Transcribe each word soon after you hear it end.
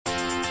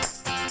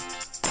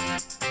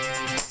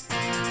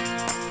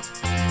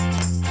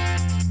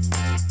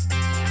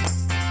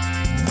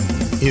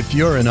If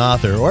you're an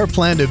author or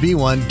plan to be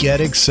one,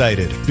 get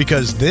excited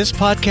because this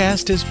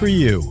podcast is for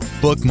you.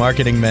 Book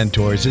Marketing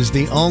Mentors is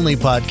the only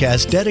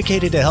podcast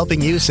dedicated to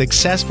helping you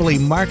successfully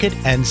market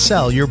and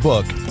sell your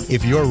book.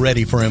 If you're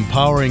ready for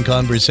empowering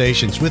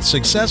conversations with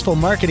successful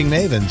marketing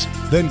mavens,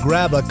 then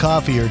grab a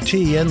coffee or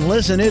tea and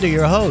listen in to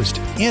your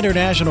host,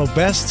 international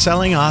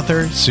best-selling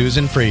author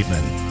Susan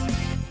Friedman.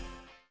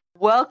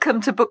 Welcome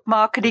to Book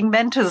Marketing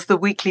Mentors, the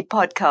weekly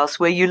podcast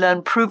where you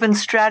learn proven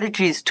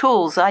strategies,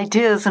 tools,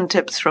 ideas, and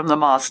tips from the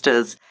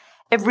masters.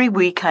 Every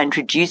week, I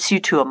introduce you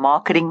to a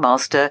marketing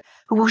master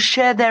who will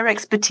share their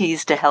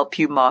expertise to help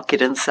you market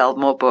and sell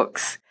more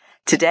books.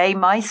 Today,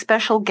 my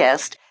special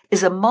guest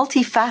is a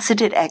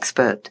multifaceted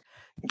expert.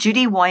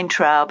 Judy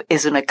Weintraub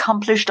is an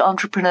accomplished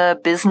entrepreneur,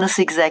 business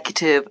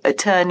executive,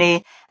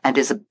 attorney, and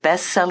is a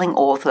best-selling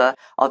author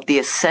of The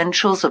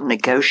Essentials of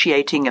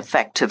Negotiating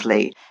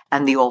Effectively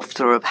and the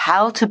author of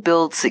How to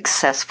Build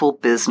Successful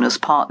Business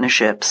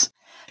Partnerships.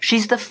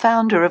 She's the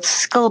founder of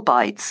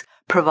SkillBytes,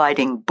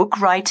 providing book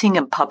writing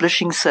and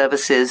publishing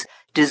services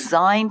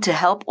designed to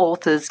help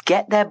authors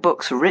get their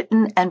books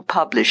written and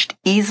published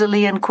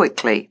easily and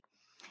quickly.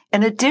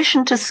 In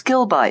addition to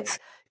SkillBytes,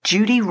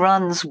 Judy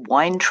runs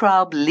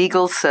Weintraub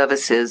Legal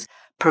Services,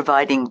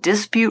 providing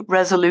dispute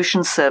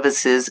resolution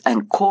services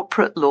and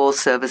corporate law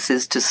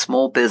services to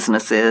small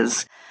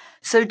businesses.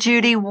 So,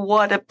 Judy,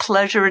 what a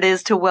pleasure it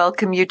is to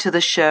welcome you to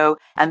the show,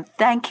 and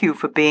thank you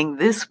for being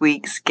this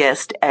week's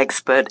guest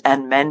expert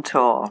and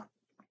mentor.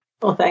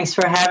 Well, thanks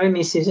for having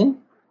me, Susan.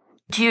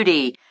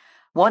 Judy,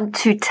 want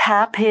to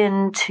tap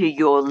into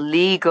your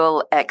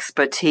legal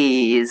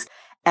expertise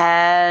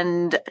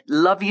and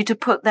love you to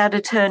put that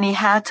attorney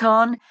hat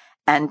on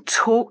and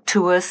talk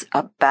to us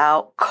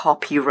about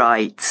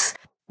copyrights.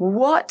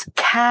 What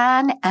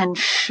can and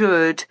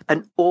should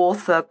an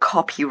author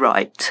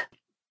copyright?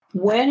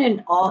 When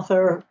an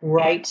author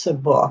writes a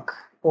book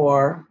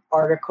or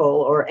article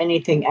or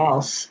anything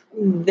else,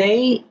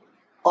 they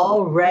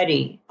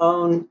already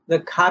own the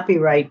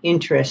copyright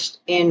interest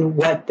in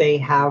what they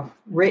have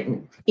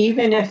written,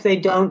 even if they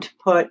don't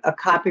put a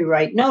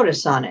copyright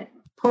notice on it.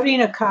 Putting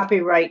a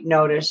copyright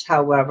notice,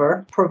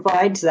 however,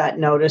 provides that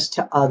notice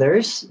to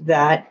others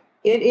that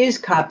it is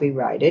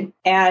copyrighted.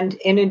 And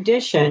in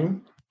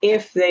addition,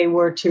 if they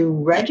were to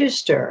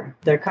register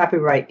their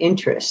copyright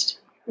interest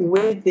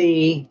with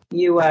the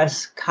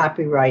U.S.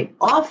 Copyright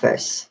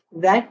Office,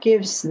 that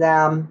gives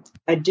them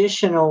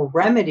additional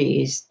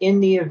remedies in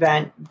the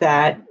event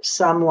that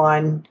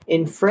someone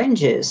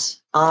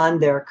infringes on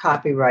their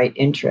copyright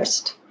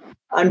interest.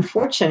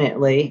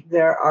 Unfortunately,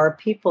 there are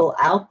people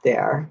out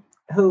there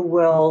who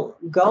will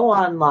go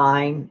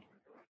online,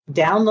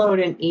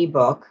 download an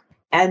ebook,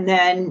 and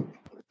then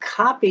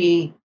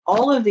copy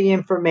all of the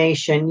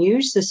information,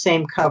 use the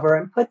same cover,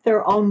 and put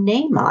their own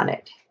name on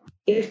it.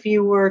 If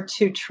you were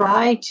to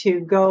try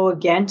to go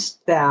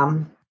against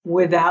them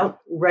without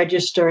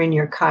registering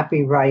your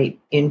copyright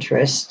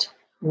interest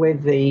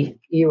with the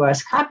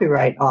U.S.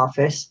 Copyright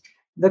Office,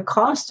 the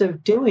cost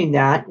of doing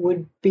that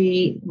would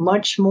be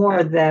much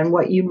more than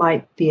what you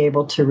might be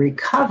able to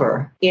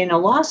recover in a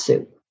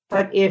lawsuit.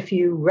 But if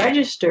you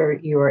register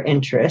your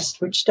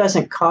interest, which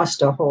doesn't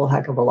cost a whole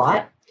heck of a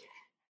lot,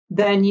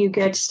 then you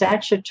get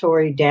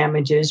statutory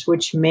damages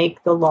which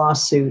make the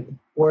lawsuit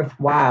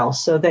worthwhile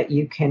so that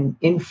you can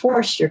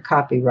enforce your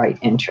copyright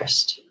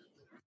interest.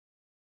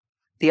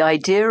 The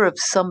idea of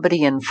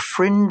somebody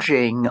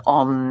infringing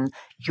on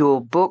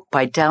your book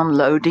by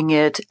downloading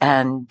it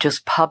and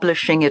just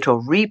publishing it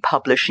or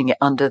republishing it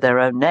under their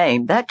own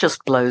name, that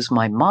just blows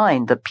my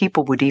mind that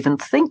people would even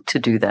think to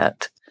do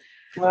that.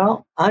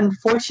 Well,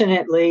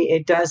 unfortunately,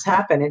 it does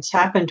happen. It's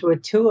happened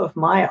with two of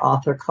my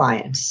author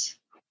clients.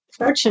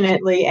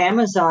 Fortunately,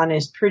 Amazon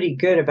is pretty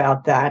good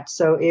about that.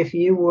 So if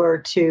you were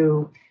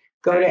to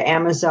go to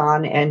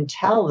Amazon and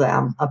tell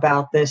them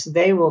about this,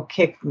 they will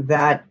kick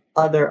that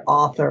other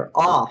author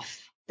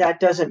off. That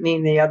doesn't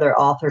mean the other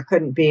author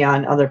couldn't be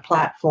on other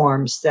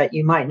platforms that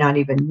you might not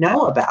even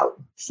know about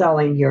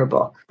selling your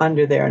book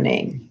under their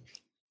name.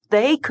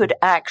 They could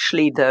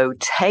actually, though,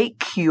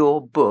 take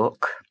your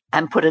book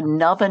and put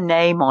another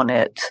name on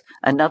it,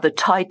 another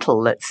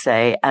title, let's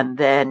say, and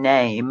their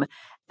name,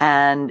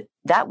 and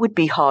that would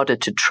be harder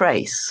to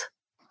trace.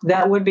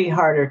 That would be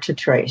harder to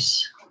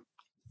trace.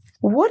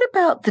 What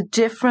about the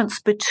difference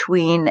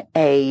between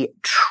a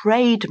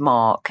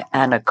trademark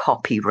and a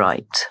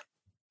copyright?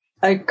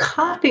 A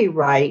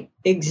copyright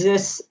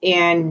exists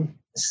in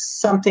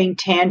something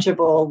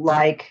tangible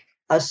like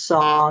a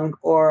song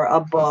or a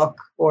book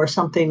or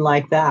something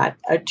like that.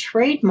 A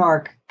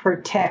trademark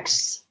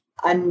protects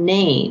a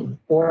name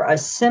or a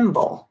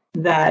symbol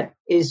that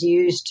is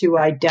used to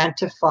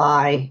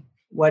identify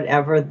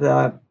whatever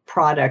the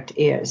product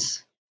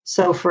is.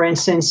 So, for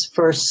instance,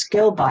 for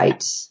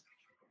SkillBytes,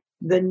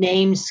 the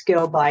name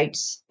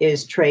SkillBytes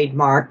is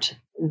trademarked.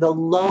 The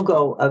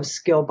logo of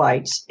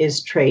SkillBytes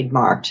is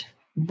trademarked,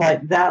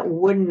 but that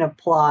wouldn't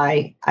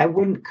apply. I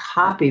wouldn't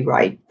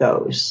copyright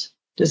those.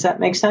 Does that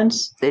make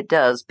sense? It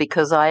does,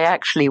 because I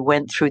actually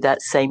went through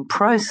that same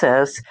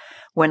process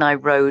when I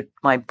wrote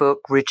my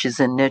book, Riches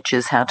and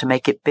Niches, How to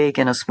Make It Big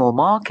in a Small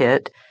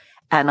Market.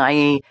 And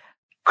I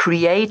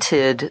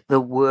created the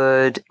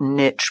word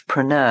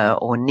nichepreneur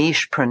or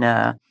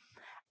nichepreneur.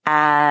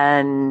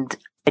 And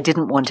I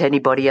didn't want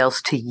anybody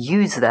else to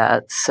use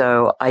that.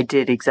 So I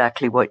did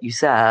exactly what you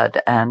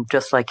said. And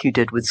just like you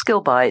did with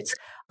Skill Bites,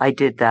 I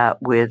did that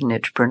with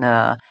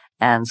nichepreneur.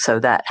 And so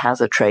that has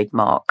a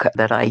trademark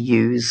that I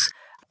use.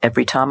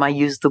 Every time I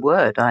use the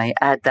word, I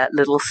add that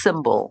little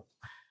symbol.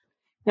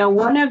 Now,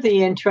 one of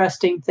the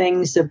interesting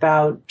things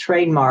about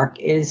trademark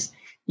is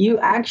you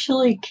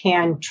actually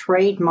can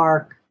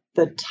trademark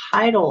the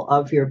title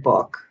of your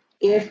book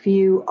if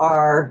you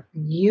are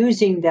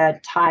using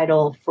that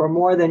title for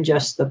more than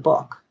just the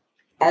book.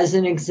 As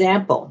an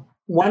example,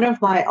 one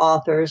of my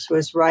authors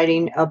was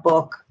writing a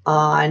book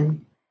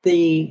on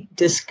the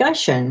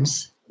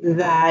discussions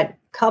that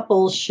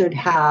couples should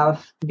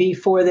have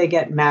before they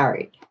get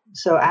married.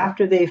 So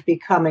after they've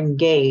become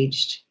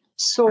engaged,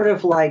 sort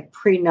of like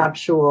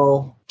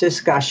prenuptial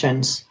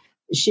discussions.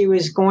 She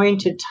was going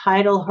to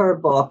title her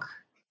book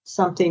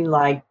something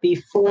like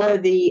Before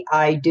the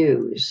I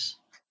Do's.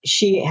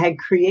 She had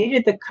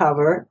created the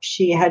cover.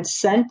 She had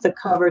sent the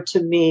cover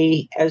to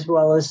me as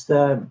well as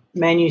the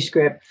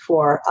manuscript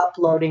for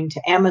uploading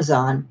to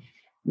Amazon.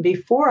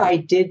 Before I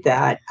did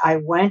that, I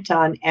went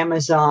on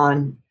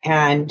Amazon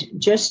and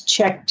just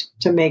checked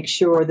to make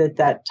sure that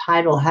that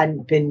title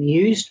hadn't been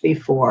used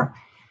before.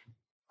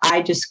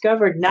 I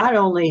discovered not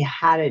only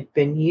had it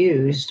been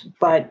used,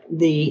 but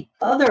the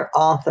other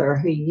author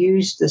who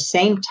used the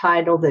same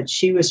title that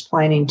she was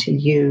planning to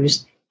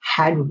use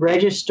had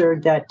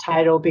registered that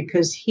title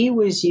because he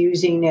was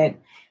using it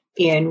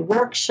in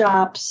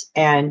workshops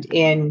and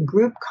in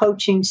group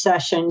coaching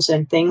sessions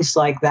and things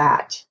like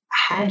that.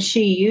 Had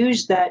she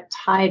used that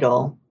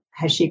title,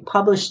 had she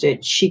published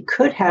it, she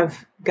could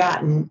have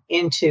gotten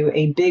into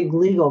a big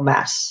legal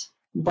mess.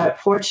 But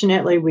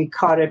fortunately, we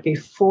caught it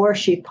before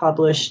she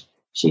published.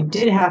 She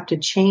did have to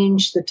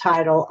change the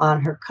title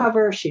on her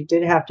cover. She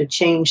did have to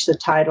change the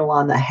title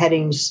on the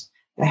headings,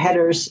 the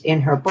headers in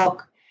her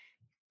book.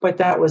 But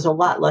that was a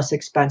lot less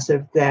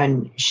expensive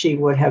than she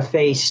would have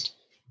faced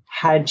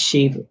had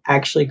she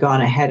actually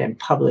gone ahead and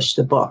published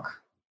the book.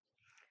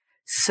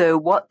 So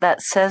what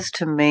that says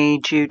to me,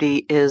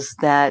 Judy, is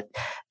that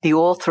the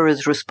author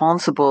is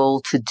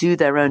responsible to do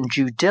their own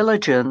due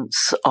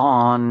diligence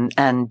on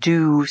and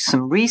do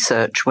some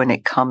research when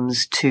it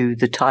comes to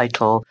the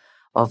title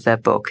of their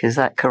book. Is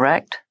that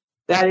correct?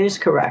 That is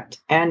correct.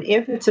 And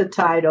if it's a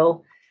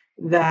title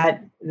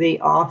that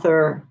the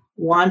author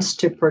wants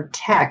to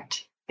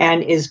protect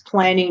and is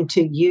planning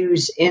to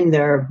use in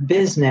their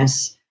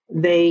business,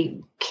 they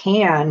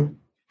can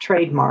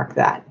trademark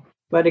that.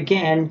 But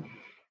again,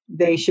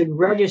 they should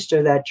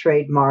register that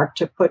trademark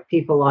to put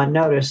people on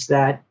notice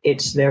that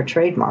it's their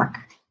trademark.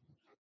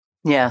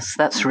 Yes,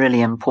 that's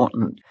really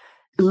important.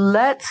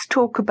 Let's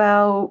talk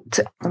about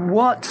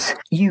what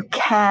you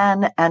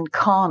can and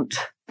can't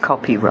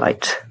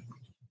copyright.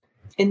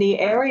 In the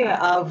area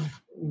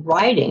of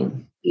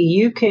writing,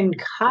 you can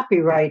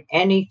copyright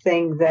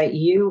anything that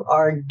you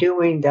are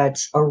doing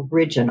that's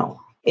original.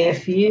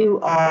 If you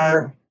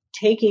are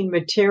taking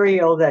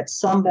material that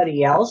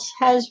somebody else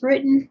has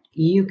written,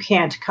 you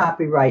can't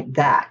copyright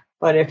that.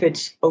 But if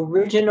it's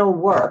original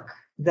work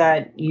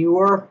that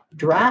you're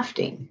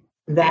drafting,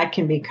 that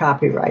can be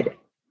copyrighted.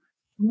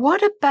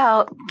 What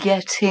about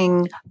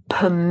getting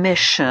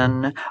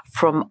permission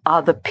from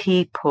other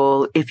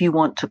people if you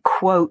want to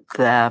quote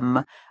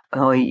them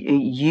or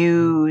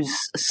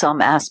use some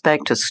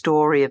aspect, a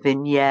story, a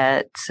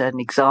vignette, an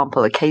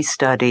example, a case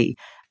study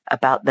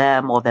about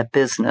them or their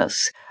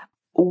business?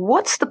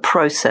 What's the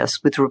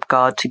process with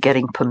regard to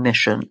getting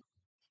permission?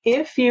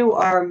 If you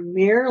are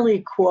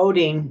merely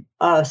quoting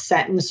a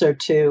sentence or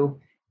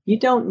two, you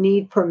don't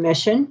need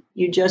permission.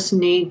 You just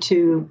need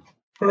to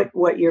put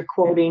what you're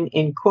quoting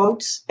in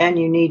quotes, and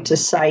you need to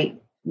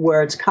cite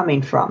where it's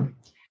coming from.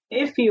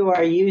 If you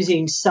are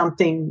using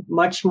something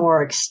much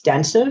more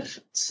extensive,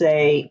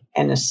 say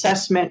an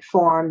assessment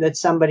form that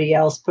somebody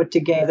else put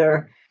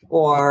together,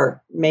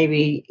 or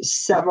maybe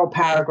several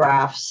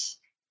paragraphs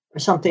or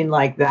something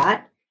like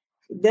that,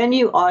 then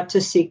you ought to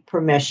seek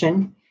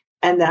permission.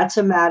 And that's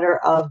a matter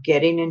of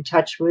getting in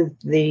touch with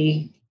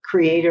the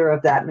creator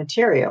of that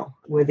material,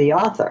 with the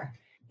author.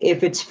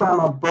 If it's from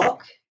a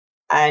book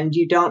and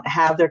you don't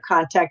have their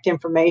contact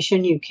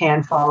information, you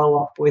can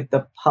follow up with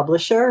the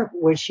publisher,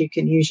 which you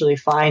can usually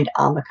find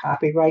on the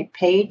copyright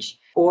page,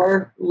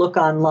 or look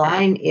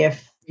online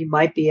if you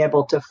might be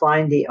able to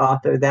find the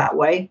author that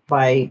way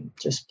by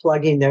just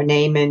plugging their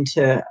name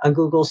into a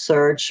Google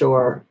search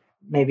or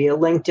maybe a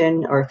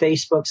LinkedIn or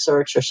Facebook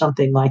search or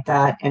something like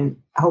that, and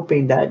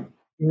hoping that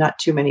not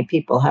too many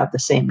people have the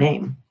same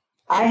name.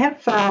 I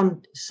have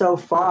found so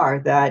far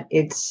that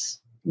it's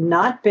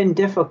not been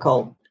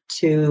difficult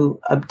to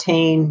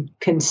obtain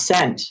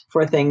consent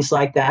for things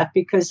like that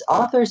because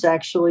authors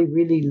actually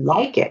really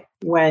like it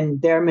when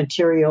their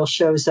material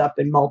shows up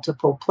in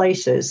multiple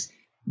places.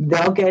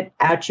 They'll get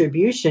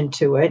attribution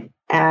to it,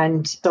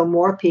 and so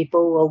more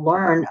people will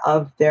learn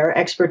of their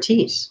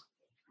expertise.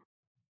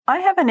 I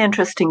have an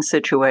interesting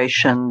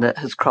situation that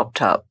has cropped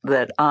up,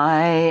 that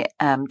I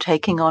am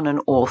taking on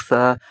an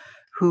author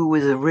who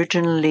was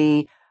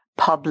originally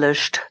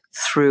published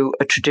through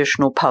a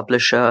traditional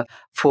publisher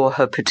for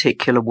her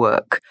particular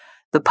work.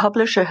 The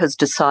publisher has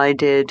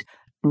decided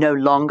no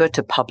longer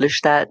to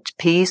publish that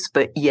piece,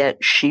 but yet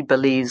she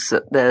believes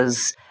that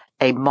there's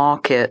a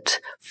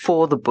market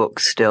for the book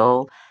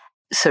still,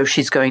 so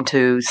she's going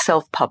to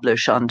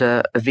self-publish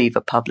under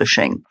Aviva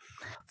Publishing.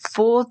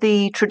 For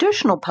the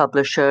traditional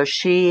publisher,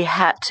 she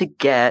had to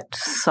get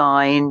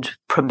signed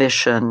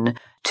permission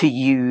to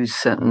use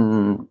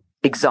certain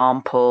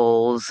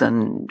examples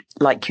and,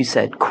 like you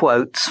said,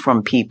 quotes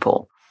from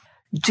people.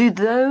 Do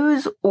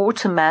those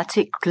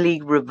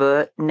automatically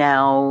revert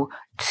now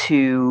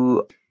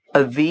to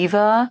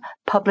Aviva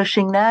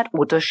publishing that,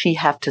 or does she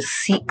have to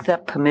seek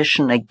that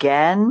permission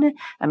again?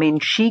 I mean,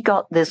 she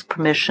got this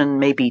permission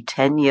maybe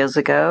 10 years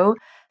ago.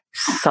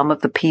 Some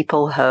of the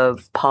people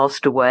have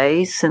passed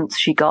away since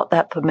she got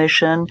that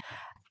permission.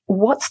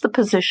 What's the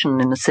position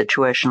in a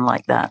situation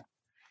like that?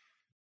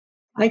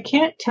 I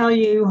can't tell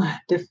you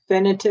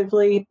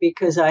definitively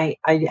because I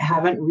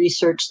haven't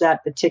researched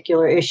that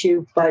particular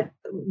issue, but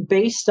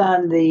based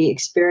on the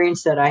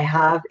experience that I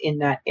have in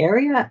that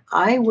area,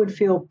 I would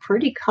feel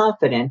pretty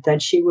confident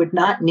that she would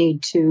not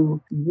need to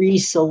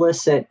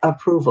re-solicit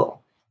approval.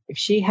 If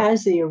she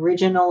has the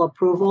original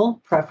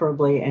approval,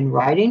 preferably in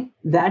writing,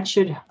 that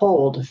should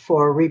hold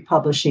for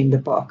republishing the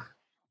book.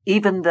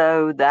 Even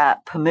though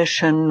that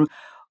permission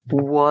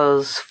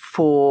was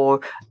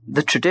for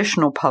the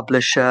traditional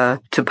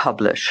publisher to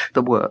publish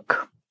the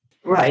work.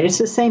 Right, it's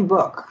the same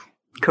book.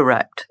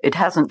 Correct. It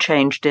hasn't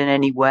changed in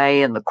any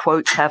way, and the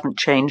quotes haven't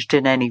changed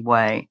in any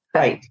way.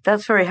 Right.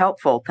 That's very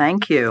helpful.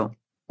 Thank you.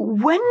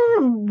 When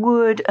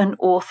would an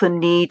author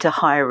need to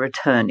hire an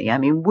attorney? I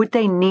mean, would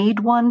they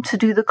need one to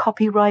do the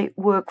copyright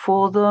work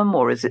for them,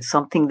 or is it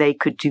something they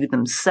could do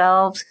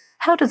themselves?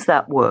 How does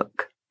that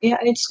work? Yeah,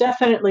 it's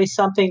definitely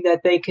something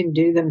that they can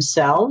do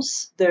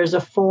themselves. There's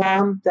a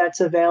form that's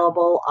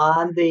available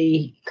on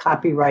the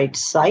copyright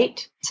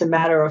site. It's a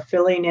matter of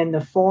filling in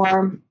the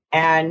form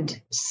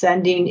and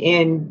sending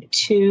in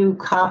 2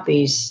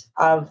 copies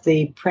of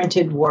the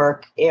printed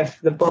work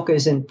if the book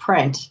is in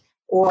print.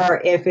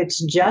 Or if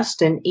it's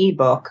just an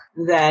ebook,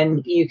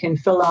 then you can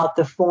fill out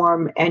the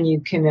form and you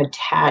can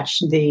attach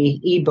the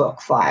ebook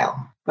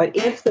file. But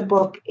if the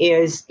book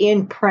is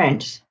in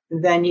print,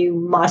 then you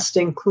must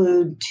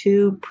include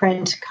 2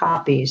 print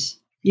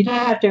copies. You don't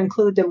have to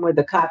include them with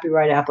the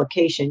copyright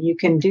application. You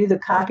can do the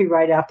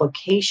copyright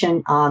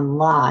application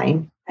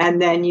online,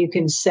 and then you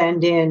can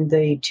send in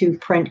the 2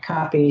 print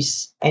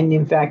copies. And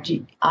in fact,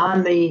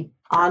 on the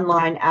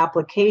online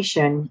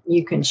application,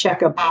 you can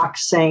check a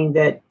box saying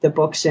that the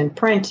book's in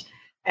print,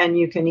 and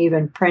you can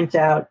even print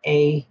out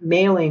a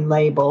mailing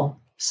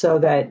label so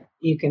that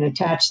you can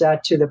attach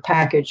that to the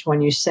package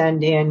when you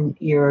send in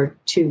your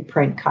 2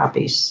 print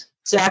copies.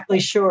 Exactly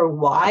sure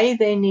why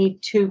they need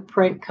 2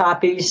 print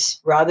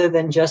copies rather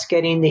than just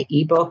getting the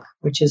ebook,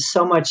 which is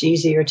so much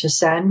easier to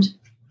send.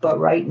 But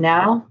right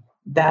now,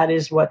 that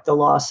is what the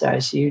law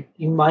says. You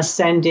must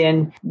send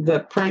in the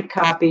print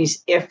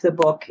copies if the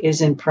book is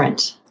in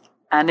print.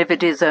 And if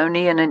it is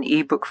only in an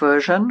ebook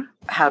version,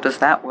 how does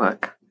that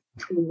work?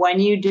 When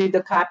you do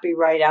the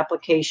copyright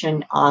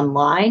application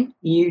online,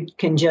 you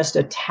can just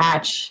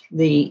attach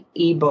the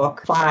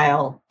ebook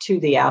file to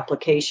the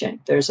application.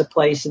 There's a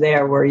place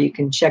there where you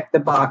can check the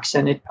box,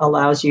 and it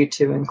allows you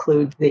to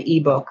include the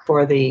ebook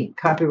for the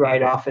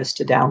Copyright Office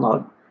to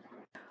download.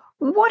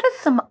 What are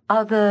some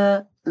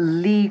other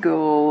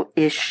legal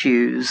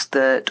issues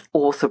that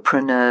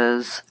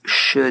authorpreneurs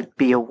should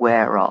be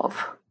aware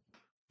of?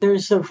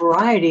 There's a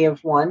variety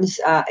of ones.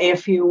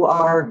 If you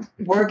are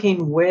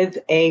working with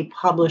a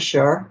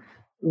publisher,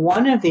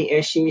 one of the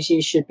issues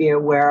you should be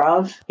aware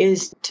of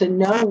is to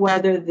know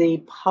whether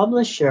the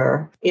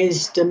publisher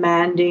is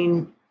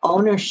demanding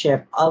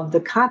ownership of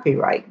the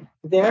copyright.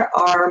 There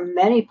are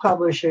many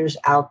publishers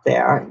out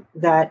there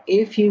that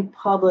if you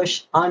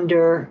publish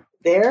under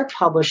their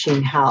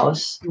publishing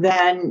house,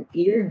 then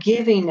you're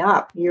giving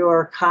up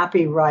your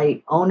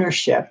copyright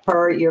ownership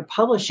per your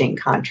publishing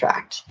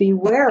contract. Be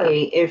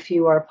wary if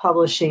you are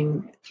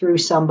publishing through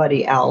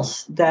somebody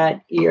else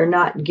that you're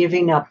not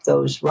giving up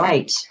those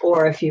rights,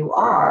 or if you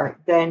are,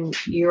 then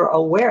you're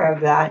aware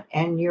of that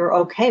and you're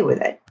okay with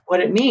it.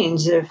 What it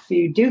means, if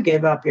you do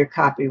give up your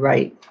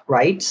copyright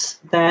rights,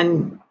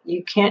 then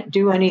you can't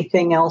do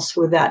anything else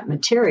with that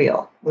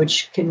material,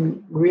 which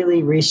can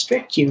really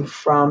restrict you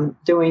from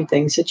doing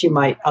things that you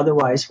might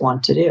otherwise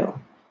want to do.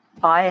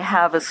 I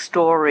have a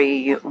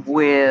story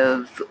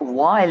with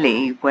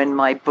Wiley when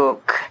my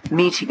book,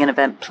 Meeting and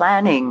Event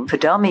Planning for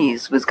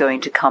Dummies, was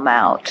going to come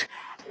out,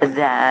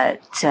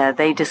 that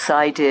they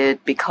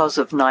decided because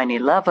of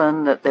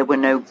 9/11 that there were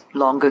no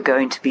longer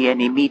going to be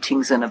any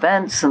meetings and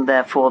events, and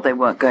therefore they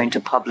weren't going to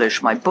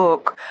publish my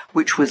book,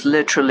 which was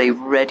literally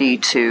ready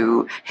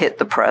to hit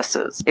the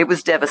presses. It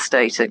was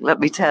devastating, let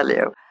me tell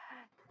you.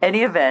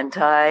 any event,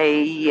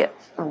 I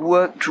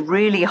worked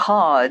really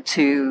hard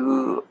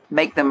to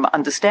make them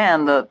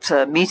understand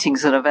that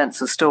meetings and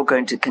events are still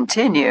going to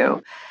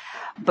continue.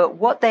 But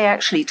what they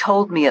actually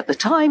told me at the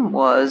time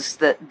was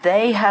that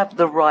they have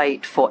the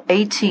right for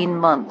 18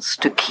 months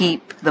to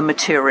keep the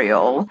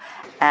material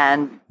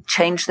and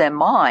change their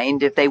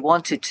mind if they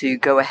wanted to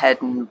go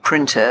ahead and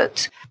print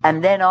it.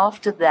 And then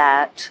after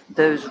that,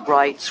 those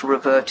rights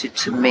reverted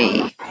to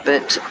me.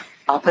 But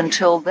up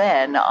until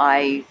then,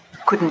 I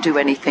couldn't do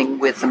anything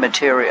with the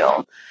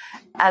material.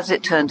 As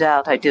it turned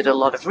out, I did a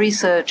lot of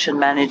research and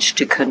managed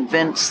to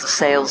convince the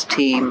sales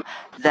team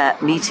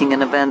that meeting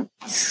and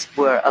events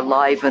were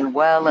alive and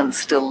well and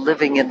still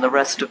living in the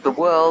rest of the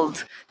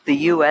world, the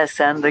US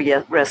and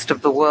the rest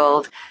of the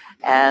world.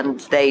 And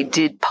they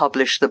did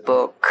publish the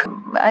book.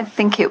 I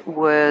think it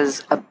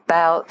was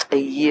about a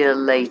year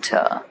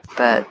later,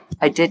 but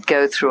I did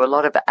go through a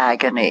lot of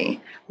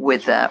agony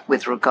with that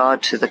with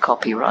regard to the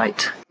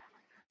copyright.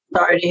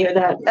 Sorry to hear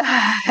that.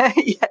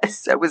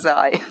 Yes, so was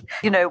I.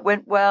 It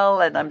went well,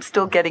 and I'm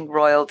still getting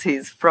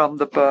royalties from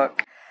the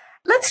book.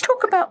 Let's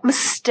talk about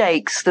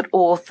mistakes that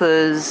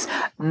authors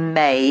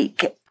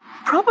make,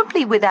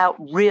 probably without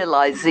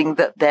realizing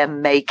that they're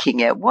making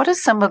it. What are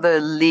some of the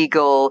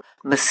legal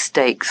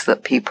mistakes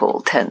that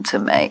people tend to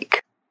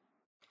make?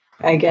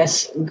 I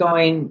guess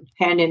going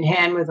hand in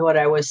hand with what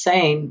I was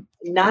saying,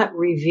 not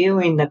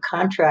reviewing the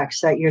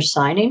contracts that you're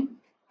signing.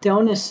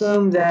 Don't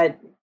assume that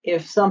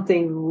if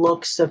something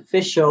looks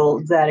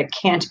official that it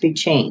can't be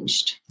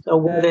changed. So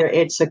whether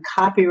it's a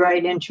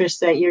copyright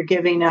interest that you're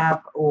giving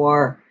up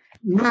or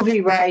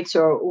movie rights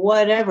or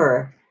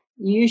whatever,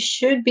 you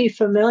should be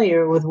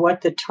familiar with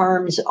what the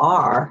terms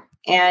are.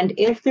 And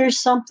if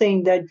there's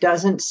something that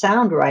doesn't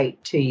sound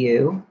right to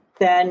you,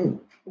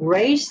 then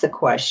raise the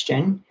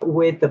question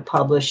with the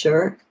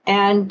publisher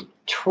and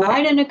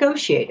try to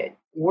negotiate it.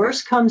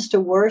 Worst comes to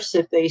worst,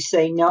 if they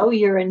say no,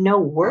 you're in no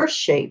worse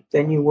shape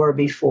than you were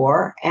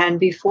before. And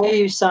before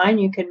you sign,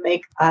 you can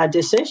make a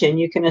decision.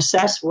 You can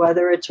assess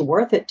whether it's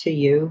worth it to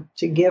you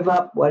to give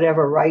up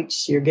whatever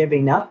rights you're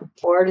giving up,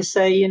 or to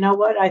say, you know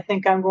what, I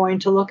think I'm going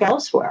to look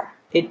elsewhere.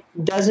 It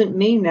doesn't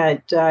mean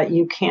that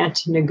you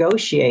can't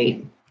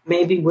negotiate.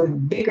 Maybe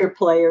with bigger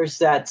players,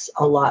 that's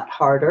a lot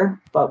harder.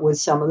 But with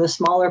some of the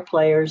smaller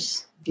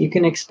players, you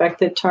can expect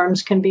that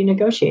terms can be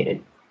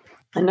negotiated.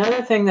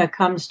 Another thing that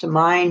comes to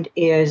mind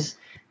is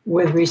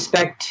with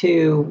respect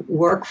to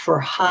work for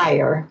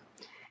hire.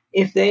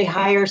 If they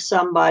hire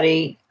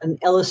somebody, an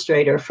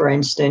illustrator, for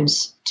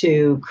instance,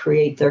 to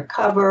create their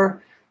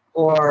cover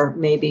or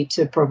maybe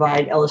to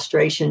provide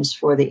illustrations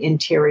for the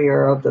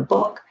interior of the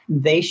book,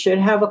 they should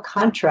have a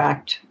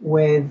contract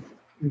with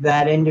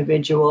that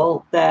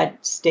individual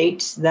that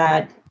states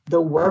that the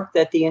work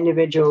that the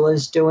individual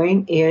is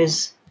doing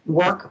is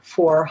work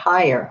for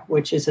hire,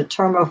 which is a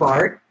term of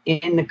art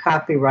in the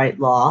copyright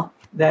law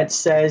that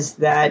says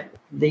that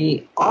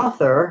the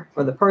author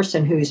or the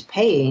person who's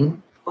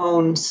paying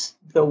owns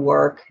the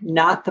work,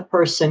 not the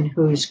person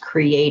who's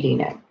creating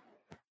it.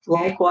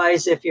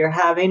 Likewise, if you're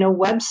having a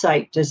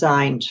website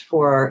designed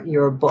for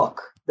your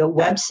book, the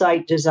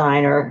website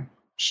designer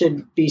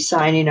should be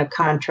signing a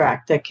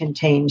contract that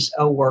contains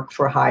a work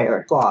for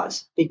hire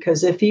clause.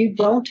 Because if you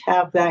don't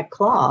have that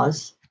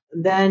clause,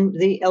 then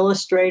the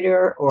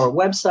illustrator or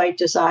website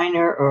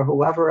designer or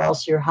whoever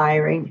else you're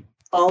hiring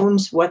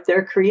owns what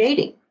they're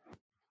creating.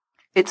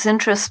 It's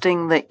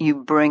interesting that you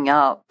bring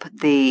up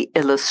the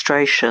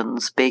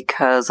illustrations,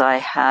 because I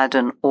had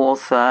an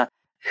author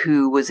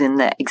who was in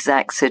the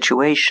exact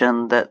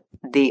situation that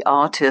the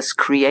artist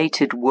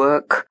created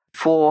work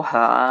for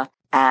her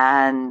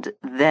and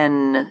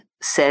then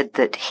said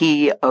that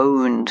he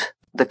owned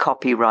the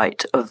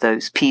copyright of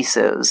those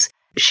pieces.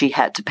 She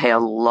had to pay a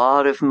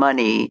lot of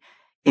money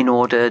in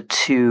order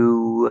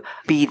to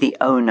be the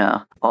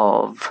owner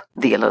of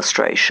the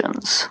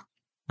illustrations.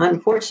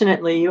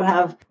 Unfortunately, you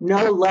have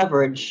no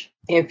leverage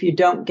if you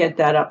don't get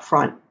that up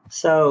front.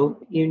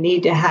 So you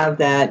need to have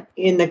that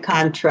in the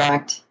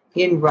contract,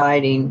 in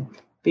writing,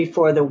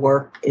 before the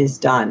work is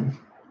done.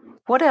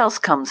 What else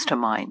comes to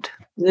mind?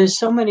 There's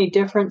so many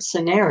different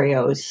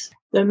scenarios.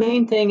 The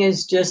main thing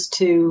is just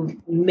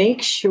to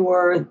make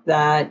sure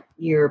that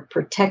you're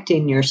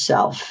protecting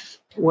yourself,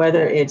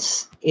 whether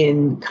it's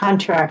in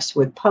contracts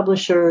with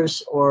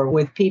publishers or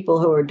with people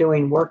who are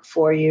doing work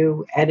for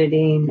you,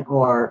 editing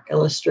or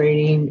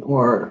illustrating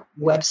or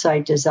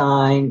website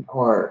design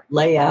or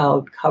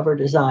layout, cover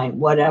design,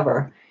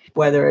 whatever,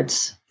 whether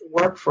it's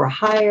work for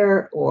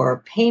hire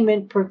or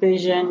payment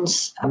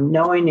provisions,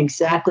 knowing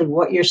exactly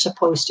what you're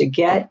supposed to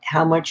get,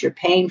 how much you're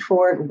paying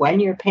for it,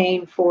 when you're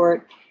paying for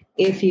it.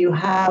 If you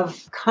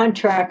have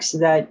contracts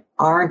that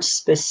aren't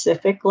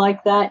specific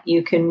like that,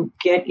 you can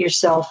get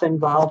yourself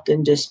involved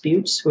in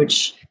disputes,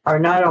 which are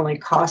not only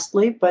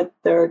costly, but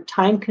they're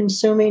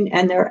time-consuming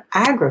and they're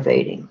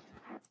aggravating.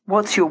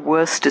 What's your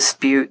worst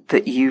dispute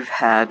that you've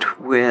had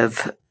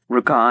with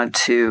regard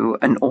to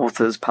an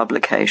author's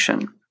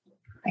publication?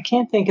 I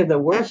can't think of the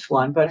worst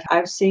one, but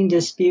I've seen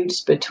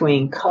disputes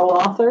between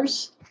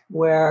co-authors,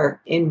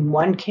 where in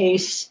one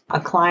case, a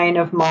client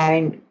of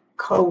mine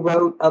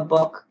co-wrote a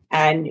book,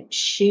 and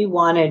she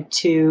wanted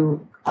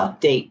to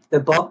update the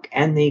book,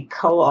 and the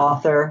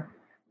co-author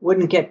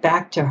wouldn't get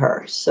back to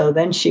her. So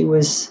then she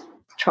was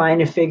trying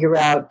to figure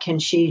out, can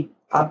she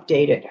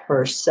update it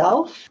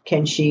herself?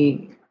 Can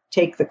she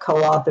take the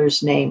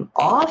co-author's name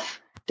off?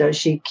 Does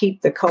she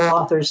keep the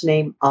co-author's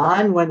name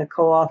on when the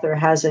co-author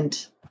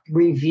hasn't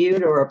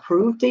reviewed or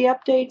approved the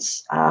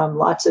updates?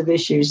 Lots of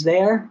issues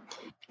there.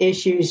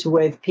 Issues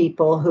with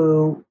people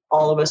who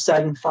all of a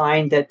sudden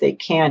find that they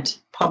can't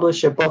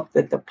publish a book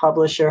that the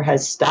publisher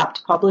has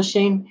stopped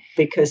publishing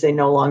because they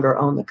no longer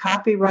own the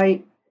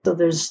copyright. So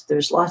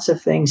there's lots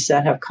of things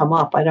that have come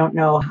up. I don't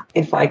know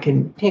if I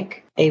can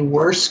pick a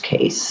worse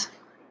case.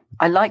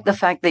 I like the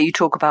fact that you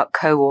talk about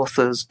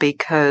co-authors,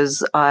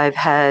 because I've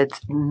had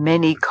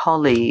many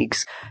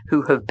colleagues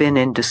who have been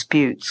in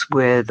disputes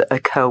with a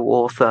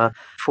co-author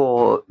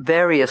for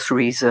various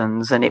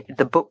reasons. And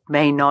the book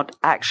may not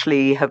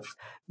actually have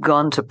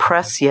gone to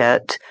press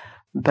yet,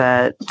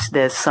 but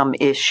there's some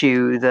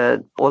issue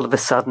that all of a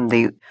sudden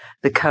the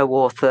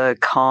co-author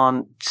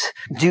can't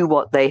do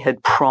what they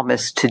had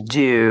promised to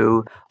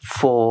do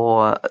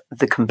for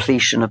the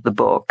completion of the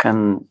book.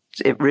 And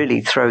it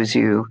really throws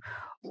you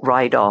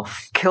right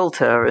off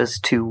kilter as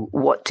to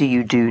what do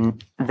you do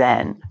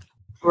then.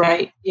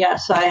 Right.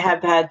 Yes, I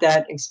have had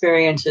that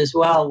experience as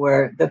well,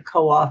 where the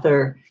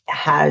co-author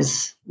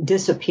has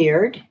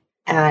disappeared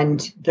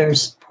and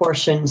there's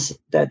portions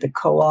that the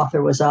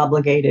co-author was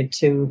obligated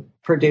to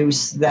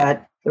produce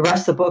that the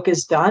rest of the book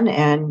is done,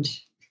 and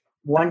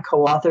one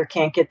co-author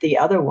can't get the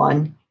other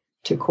one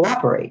to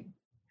cooperate.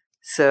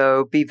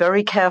 So be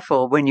very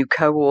careful when you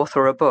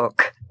co-author a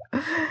book.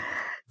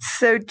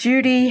 So,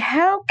 Judy,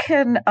 how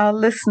can our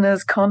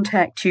listeners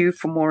contact you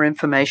for more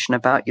information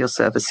about your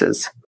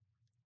services?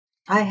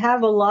 I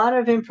have a lot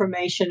of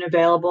information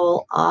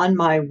available on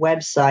my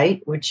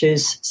website, which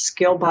is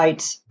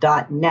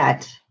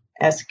skillbytes.net,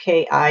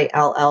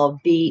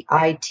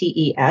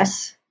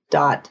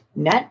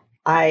 skillbites.net.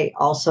 I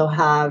also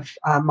have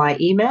my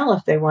email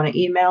if they want to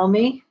email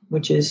me,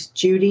 which is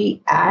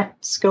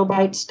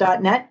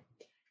judy@skillbytes.net.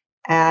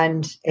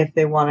 And if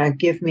they want to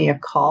give me a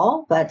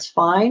call, that's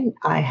fine.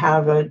 I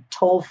have a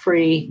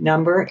toll-free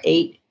number,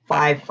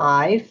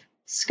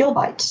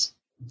 855-SKILLBYTES.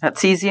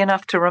 That's easy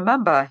enough to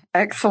remember.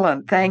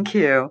 Excellent. Thank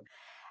you.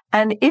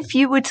 And if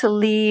you were to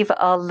leave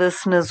our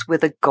listeners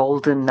with a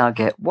golden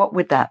nugget, what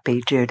would that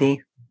be,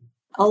 Judy?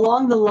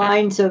 Along the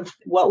lines of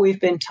what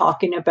we've been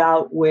talking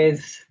about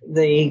with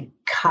the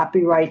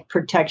copyright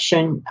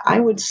protection, I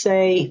would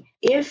say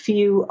if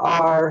you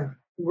are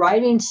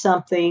writing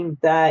something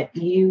that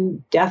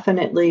you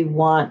definitely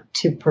want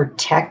to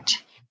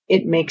protect,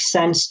 it makes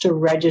sense to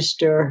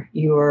register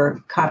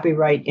your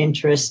copyright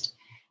interest.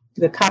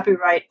 The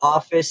Copyright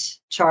Office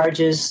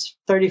charges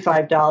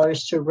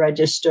 $35 to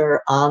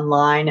register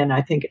online, and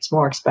I think it's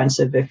more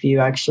expensive if you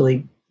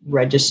actually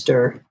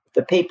register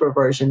the paper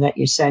version that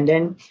you send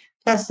in,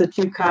 plus the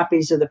 2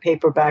 copies of the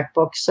paperback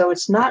book. So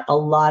it's not a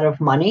lot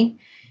of money.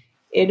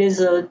 It is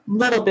a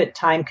little bit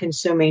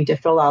time-consuming to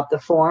fill out the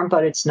form,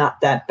 but it's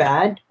not that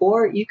bad.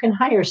 Or you can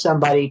hire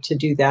somebody to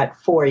do that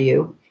for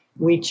you.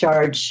 We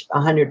charge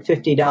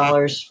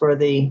 $150 for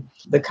the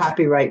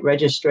copyright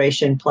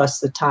registration plus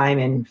the time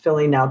in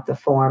filling out the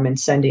form and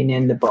sending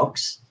in the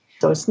books.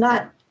 So it's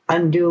not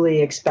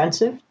unduly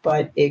expensive,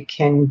 but it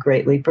can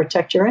greatly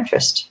protect your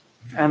interest.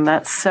 And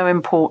that's so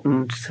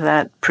important,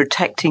 that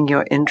protecting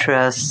your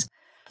interests.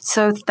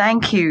 So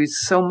thank you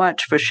so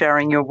much for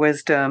sharing your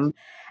wisdom.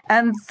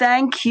 And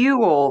thank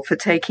you all for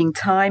taking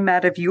time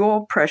out of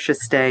your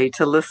precious day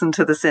to listen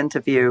to this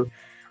interview.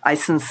 I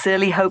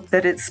sincerely hope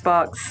that it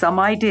sparks some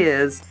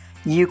ideas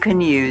you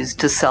can use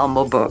to sell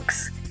more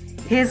books.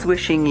 Here's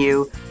wishing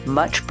you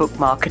much book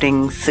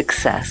marketing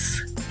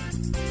success.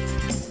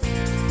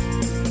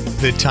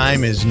 The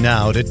time is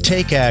now to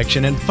take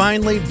action and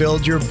finally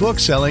build your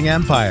book-selling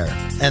empire.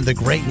 And the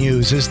great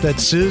news is that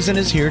Susan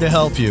is here to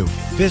help you.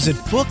 Visit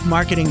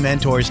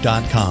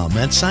bookmarketingmentors.com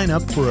and sign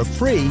up for a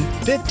free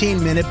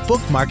 15-minute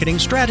book marketing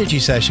strategy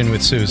session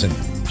with Susan.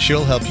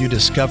 She'll help you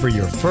discover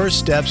your first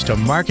steps to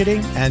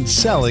marketing and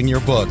selling your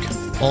book.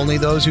 Only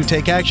those who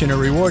take action are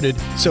rewarded,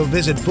 so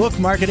visit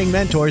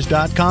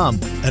bookmarketingmentors.com,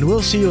 and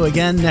we'll see you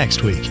again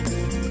next week.